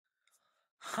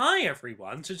Hi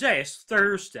everyone, today is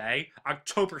Thursday,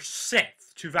 October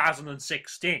 6th,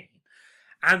 2016,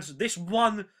 and this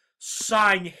one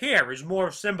sign here is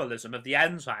more symbolism of the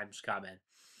end times coming,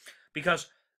 because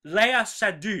Leia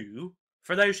Sadu,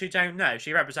 for those who don't know,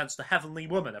 she represents the heavenly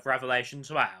woman of Revelation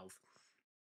 12.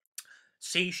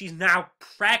 See, she's now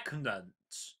pregnant,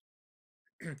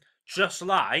 just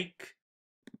like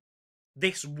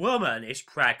this woman is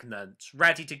pregnant,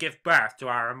 ready to give birth to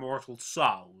our immortal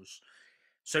souls,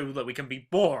 so that we can be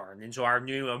born into our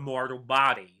new immortal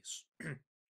bodies. And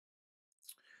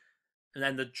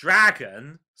then the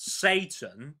dragon,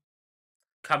 Satan,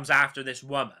 comes after this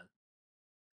woman.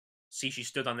 See, she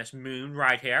stood on this moon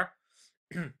right here.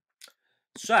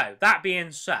 So, that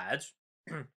being said,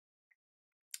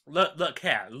 look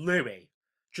here, Louis.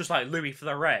 Just like Louis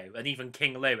Theroux and even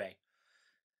King Louis.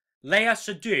 Leia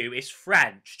Sadu is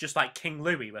French, just like King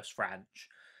Louis was French.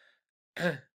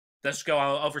 Let's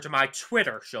go over to my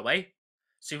Twitter, shall we?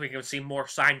 See if we can see more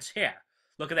signs here.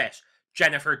 Look at this.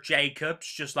 Jennifer Jacobs,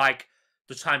 just like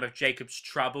the time of Jacob's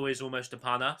trouble is almost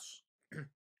upon us.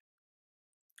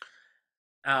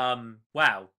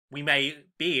 Well, we may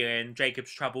be in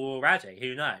Jacob's trouble already,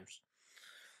 who knows?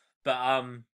 But,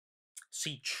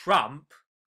 see, Trump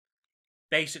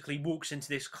basically walks into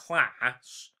this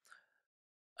class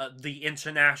at the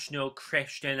International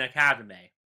Christian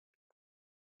Academy.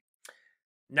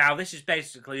 Now, this is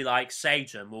basically like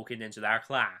Satan walking into their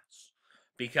class,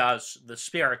 because the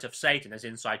spirit of Satan is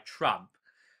inside Trump,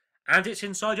 and it's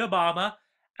inside Obama,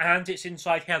 and it's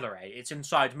inside Hillary. It's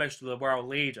inside most of the world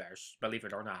leaders, believe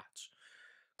it or not.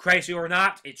 Crazy or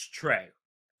not, it's true.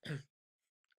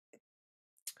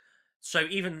 So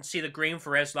even see the green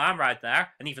for Islam right there,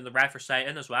 and even the red for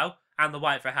Satan as well, and the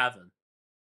white for heaven.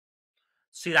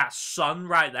 See that sun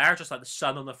right there, just like the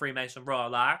sun on the Freemason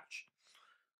Royal Arch?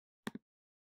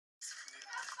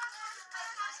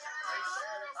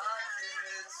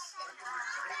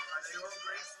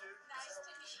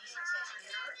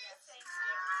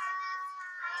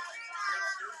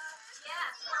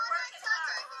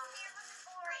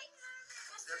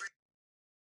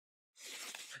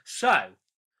 So,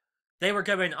 they were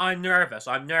going, I'm nervous,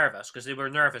 because they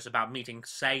were nervous about meeting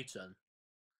Satan.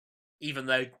 Even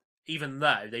though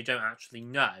they don't actually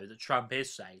know that Trump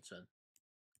is Satan.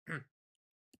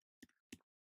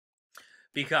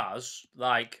 Because,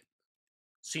 like,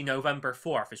 see, November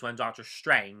 4th is when Doctor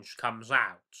Strange comes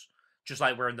out. Just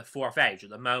like we're in the 4th age at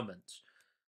the moment.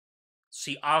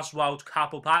 See, Oswald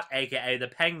Cobblepot, aka the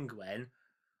Penguin,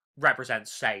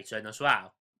 represents Satan as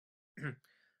well.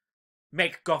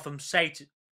 Make Gotham safe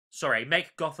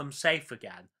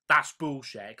again. That's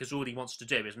bullshit, because all he wants to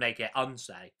do is make it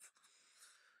unsafe.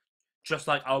 Just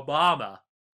like Obama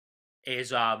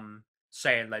is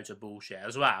saying loads of bullshit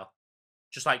as well.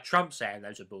 Just like Trump saying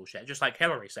loads of bullshit. Just like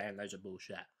Hillary saying loads of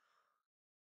bullshit.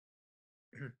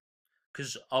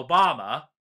 Because Obama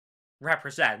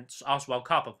represents Oswald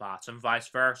Cobblepot and vice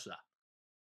versa.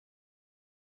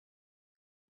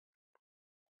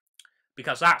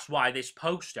 Because that's why this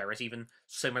poster is even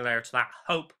similar to that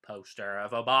Hope poster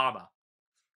of Obama.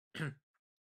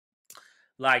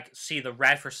 Like, see the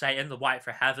red for Satan, the white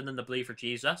for heaven, and the blue for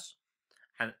Jesus.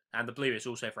 And the blue is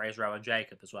also for Israel and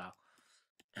Jacob as well.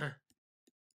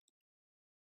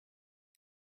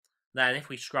 Then if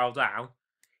we scroll down,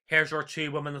 here's your two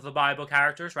women of the Bible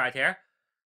characters right here.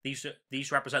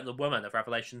 These represent the women of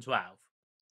Revelation 12.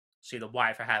 See the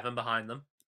white for heaven behind them.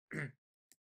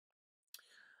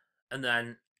 And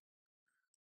then,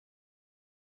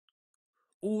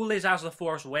 all is as the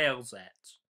Force wills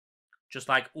it. Just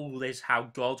like all is how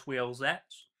God wills it.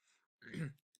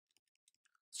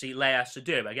 See Leia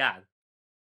Sadu again.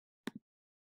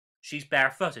 She's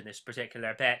barefoot in this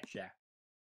particular picture.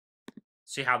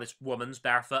 See how this woman's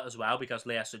barefoot as well, because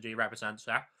Leia Sadu represents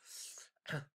her.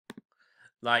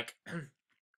 Like,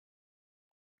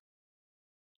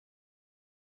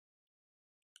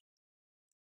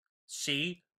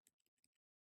 see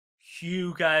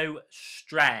Hugo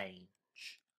Strange,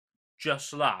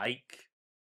 just like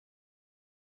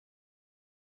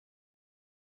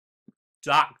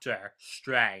Doctor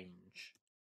Strange.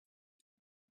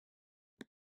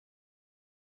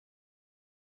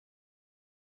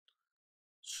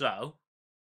 So,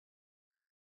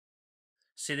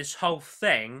 see this whole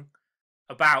thing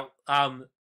about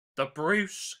the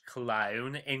Bruce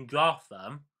clone in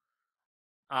Gotham,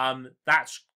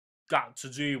 that's got to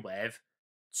do with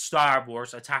Star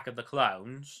Wars Attack of the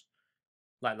Clones,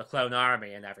 like the clone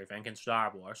army and everything in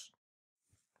Star Wars.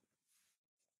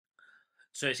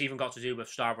 So it's even got to do with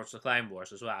Star Wars The Clone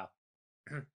Wars as well.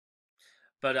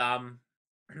 But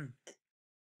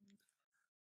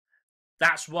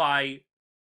that's why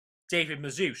David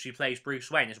Mazouz, who plays Bruce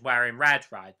Wayne, is wearing red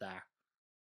right there.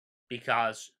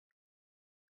 Because,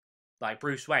 like,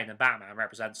 Bruce Wayne and Batman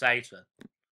represent Satan.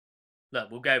 Look,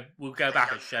 we'll go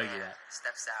back and show you it.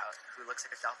 Steps out, who looks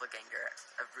like a doppelganger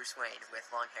of Bruce Wayne with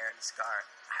long hair and a scar.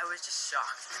 I was just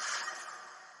shocked.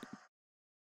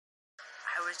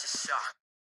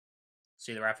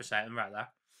 See the reference Satan right there.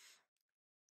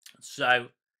 So,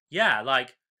 yeah,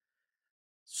 like,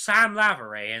 Sam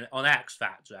Lavery on X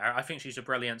Factor, I think she's a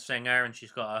brilliant singer and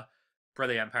she's got a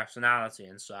brilliant personality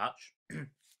and such.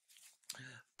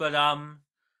 But,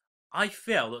 I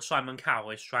feel that Simon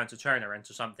Cowell is trying to turn her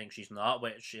into something she's not,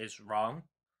 which is wrong.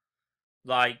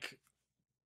 Like,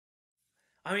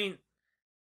 I mean,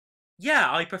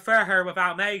 yeah, I prefer her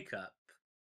without makeup.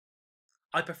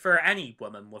 I prefer any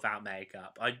woman without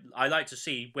makeup. I like to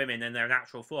see women in their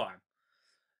natural form.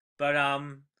 But,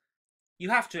 you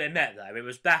have to admit, though, it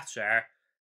was better,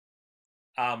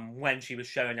 when she was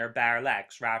showing her bare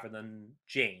legs rather than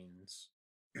jeans.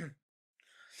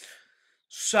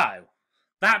 So,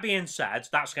 that being said,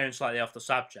 that's going slightly off the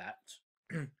subject.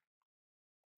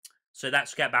 So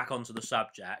let's get back onto the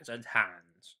subject at hand.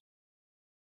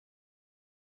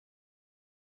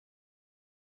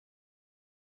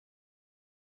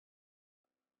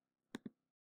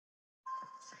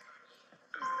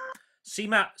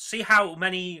 See how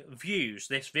many views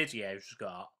this video's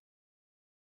got?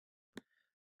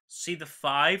 See the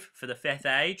 5 for the 5th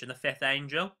age and the 5th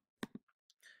angel?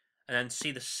 And then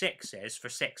see the 6s for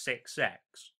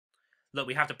 666. Look,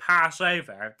 we have to pass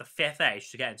over the 5th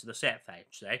age to get into the 6th age,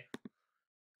 see?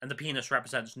 And the penis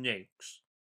represents nukes.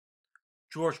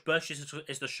 George Bush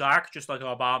is the shark, just like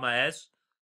Obama is.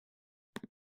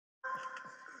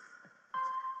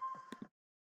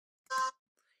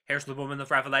 Here's the woman of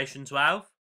Revelation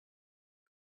 12.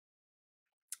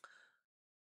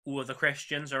 All of the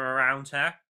Christians are around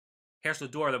her. Here's the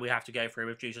door that we have to go through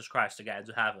with Jesus Christ to get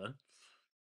into heaven.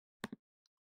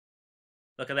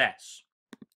 Look at this.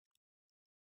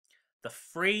 The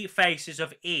 3 faces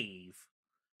of Eve.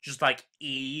 Just like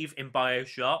Eve in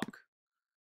BioShock.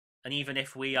 And even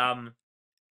if we,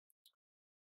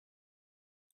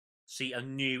 see a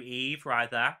new Eve right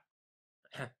there.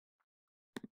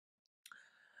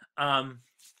 An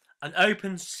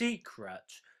open secret.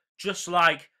 Just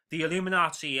like the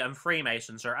Illuminati and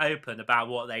Freemasons are open about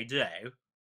what they do.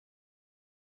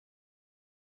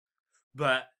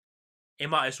 But it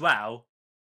might as well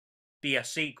be a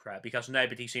secret because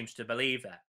nobody seems to believe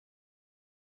it.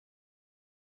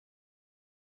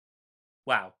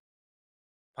 Well,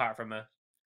 apart from a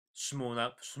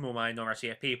small minority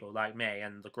of people like me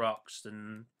and the Groks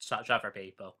and such other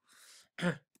people.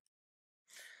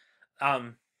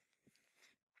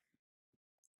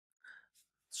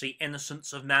 See,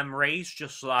 innocence of memories,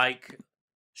 just like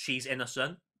she's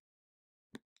innocent.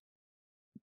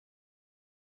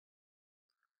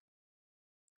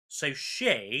 So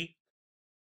she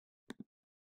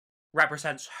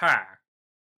represents her,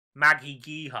 Maggie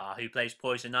Gyllenhaal, who plays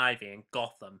Poison Ivy in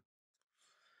Gotham.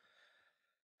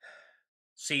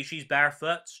 See, she's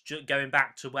barefoot, going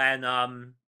back to when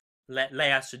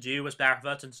Lea Seydoux was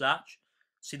barefoot and such.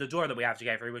 See the door that we have to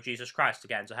go through with Jesus Christ to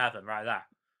get into heaven, right there.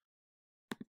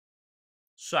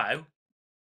 So,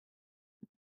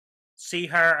 see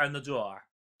her and the door.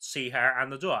 See her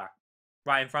and the door.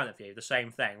 Right in front of you, the same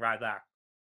thing, right there.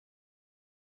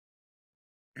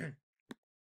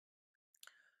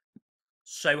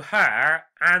 So her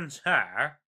and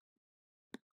her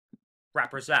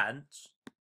represent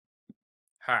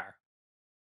her.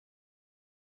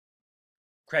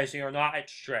 Crazy or not,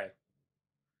 it's true.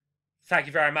 Thank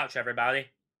you very much, everybody.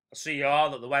 I'll see you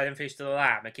all at the wedding feast of the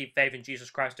Lamb, and keep faith in Jesus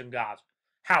Christ and God.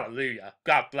 Hallelujah.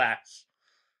 God bless.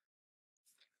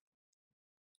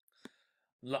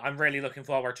 I'm really looking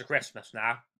forward to Christmas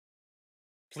now.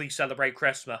 Please celebrate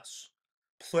Christmas.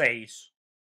 Please.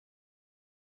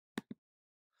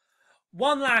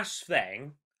 One last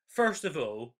thing. First of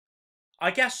all,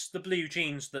 I guess the blue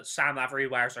jeans that Sam Lavery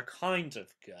wears are kind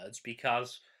of good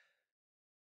because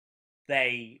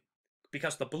the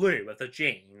blue of the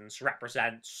jeans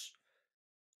represents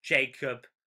Jacob,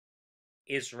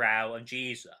 Israel, and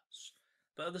Jesus.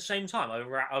 But at the same time,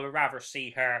 I would rather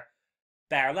see her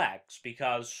bare legs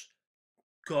because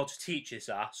God teaches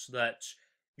us that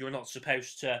you're not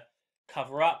supposed to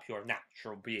cover up your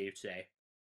natural beauty.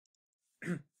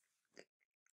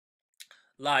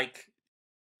 Like,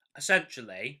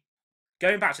 essentially,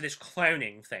 going back to this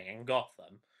cloning thing in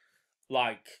Gotham,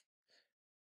 like,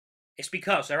 it's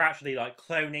because they're actually, like,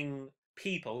 cloning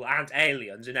people and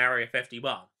aliens in Area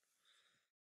 51.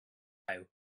 So,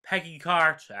 Peggy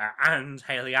Carter and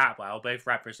Hayley Atwell both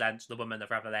represent the woman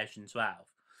of Revelation 12.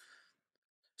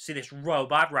 See this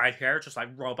robot right here, just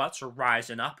like robots are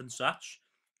rising up and such.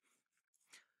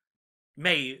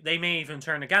 They may even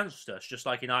turn against us, just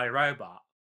like in iRobot.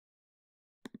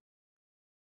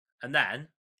 And then,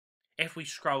 if we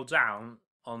scroll down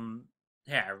on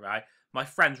here, right, my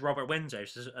friend Robert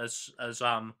Windows has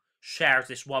shared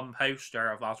this one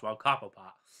poster of Oswald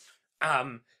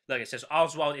Cobblepot. Look, it says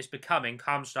Oswald is becoming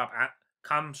Comstock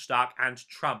and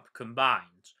Trump combined.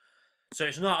 So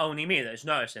it's not only me that's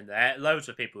noticing that, loads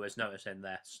of people is noticing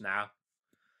this now.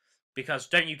 Because,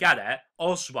 don't you get it?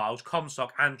 Oswald,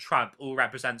 Comstock, and Trump all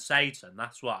represent Satan,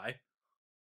 that's why.